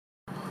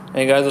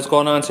Hey guys, what's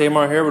going on? It's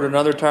AMAR here with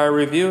another tire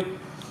review.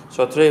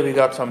 So today we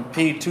got some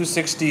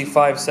P260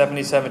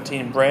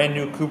 570/17 brand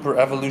new Cooper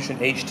Evolution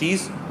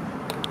HTs.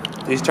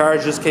 These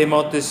tires just came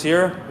out this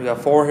year. We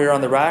got 4 here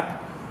on the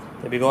rack.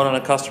 They'll be going on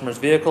a customer's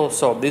vehicle.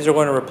 So these are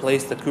going to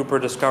replace the Cooper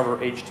DISCOVRER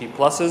HT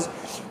Pluses,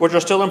 which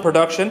are still in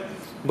production,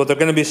 but they're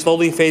going to be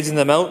slowly phasing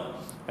them out.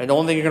 And the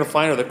only thing you're going to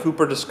find are the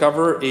Cooper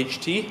DISCOVRER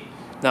HT.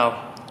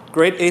 Now,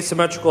 great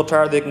asymmetrical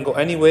tire. They can go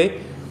any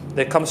way.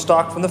 They come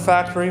stock from the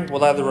factory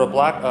with either a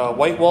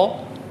white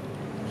wall,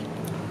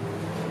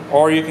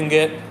 or you can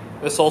get,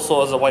 this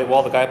also has a white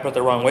wall, the guy put it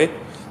the wrong way,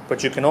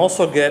 but you can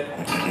also get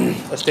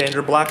a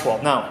standard black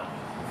wall. Now,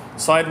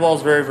 sidewall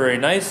is very, very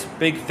nice.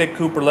 Big, thick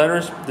Cooper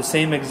letters, the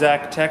same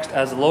exact text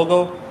as the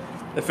logo.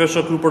 The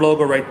official Cooper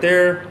logo right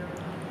there.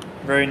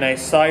 Very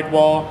nice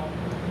sidewall.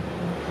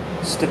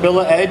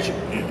 STABLIEDGE,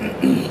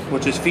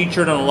 which is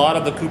featured on a lot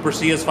of the Cooper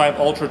CS5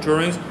 Ultra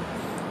Tourings,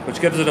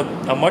 which gives it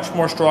a much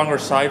more stronger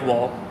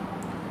sidewall.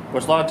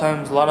 Which a lot of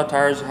times, a lot of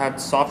tires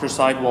had softer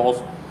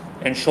sidewalls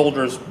and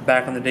shoulders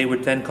back in the day,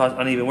 would then cause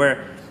uneven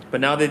wear. But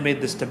now they've made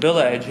the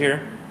STABLIEDGE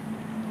here,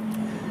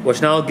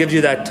 which now gives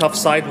you that tough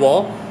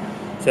sidewall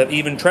to have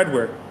even tread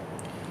wear.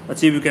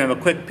 Let's see if we can have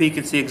a quick peek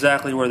and see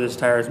exactly where this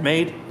tire is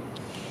made.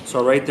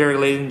 So right there,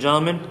 ladies and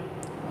gentlemen,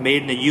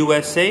 made in the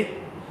USA.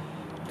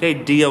 Okay,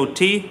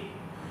 DOT.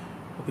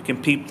 We can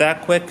peep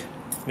that quick.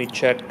 Let me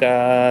check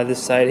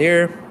this side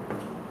here.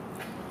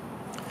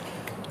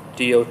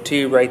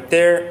 DOT right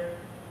there.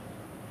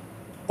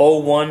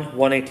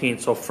 01/118,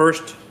 so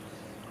first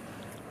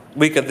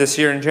week of this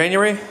year in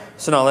January.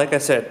 So now, like I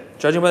said,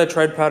 judging by the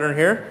tread pattern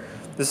here,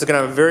 this is going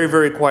to have a very,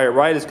 very quiet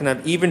ride. It's going to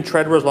have even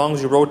tread wear as long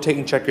as you rotate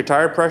and check your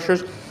tire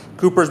pressures.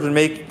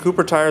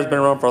 Cooper tires been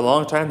around for a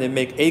long time. They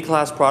make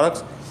A-class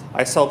products.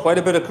 I sell quite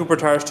a bit of Cooper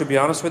tires, to be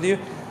honest with you.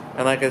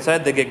 And like I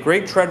said, they get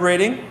great tread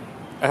rating.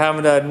 I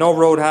haven't had no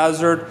road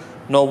hazard,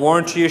 no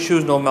warranty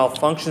issues, no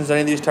malfunctions,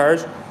 any of these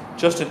tires.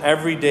 Just an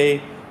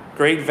everyday,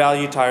 great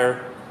value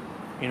tire,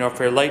 you know,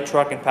 for your light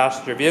truck and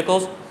passenger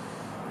vehicles.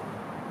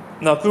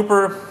 Now,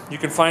 Cooper, you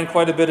can find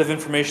quite a bit of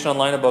information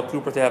online about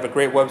Cooper. They have a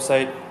great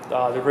website.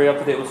 They're very up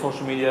to date with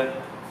social media,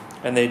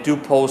 and they do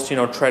post, you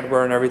know, tread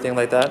wear and everything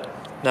like that.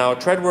 Now,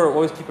 tread wear,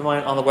 always keep in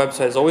mind on the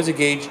website, is always a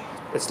gauge.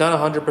 It's not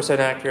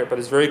 100% accurate, but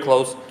it's very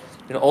close.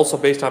 You know, also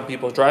based on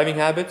people's driving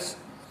habits.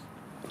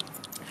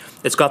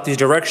 It's got these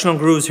directional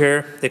grooves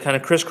here. They kind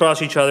of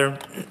crisscross each other.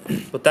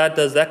 What that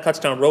does, that cuts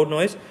down road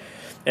noise,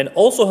 and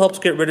also helps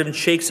get rid of and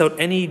shakes out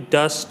any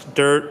dust,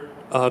 dirt,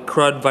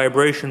 crud,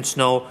 vibration,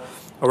 snow,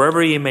 or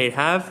wherever you may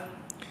have.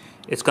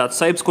 It's got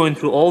sipes going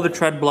through all the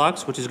tread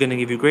blocks, which is going to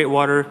give you great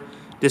water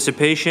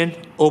dissipation.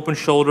 Open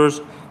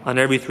shoulders on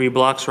every 3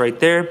 blocks right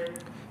there.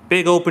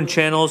 Big open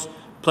channels,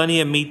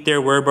 plenty of meat there.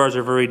 Wear bars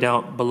are very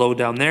below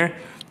down there.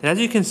 And as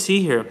you can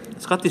see here,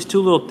 it's got these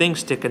 2 little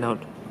things sticking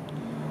out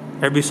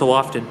every so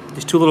often.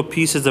 These 2 little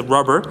pieces of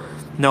rubber.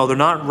 No, they're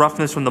not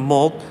roughness from the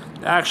mold.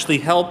 They actually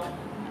help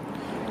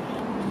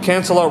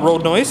cancel out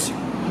road noise,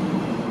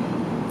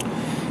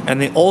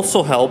 and they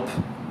also help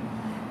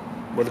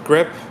with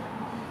grip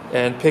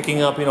and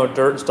picking up, you know,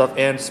 dirt and stuff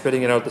and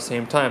spitting it out at the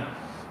same time.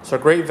 So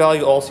great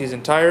value all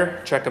season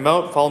tire. Check them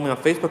out. Follow me on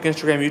Facebook,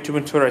 Instagram, YouTube,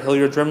 and Twitter at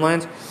HILLYARD'S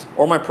Rimlines,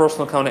 or my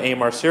personal account at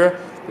AMAR SIHRA.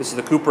 This is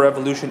the Cooper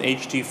Evolution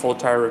HT full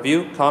tire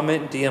review.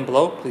 Comment, DM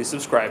below. Please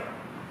subscribe,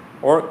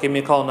 or give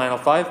me a call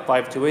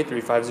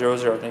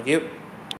 905-528-3500. Thank you.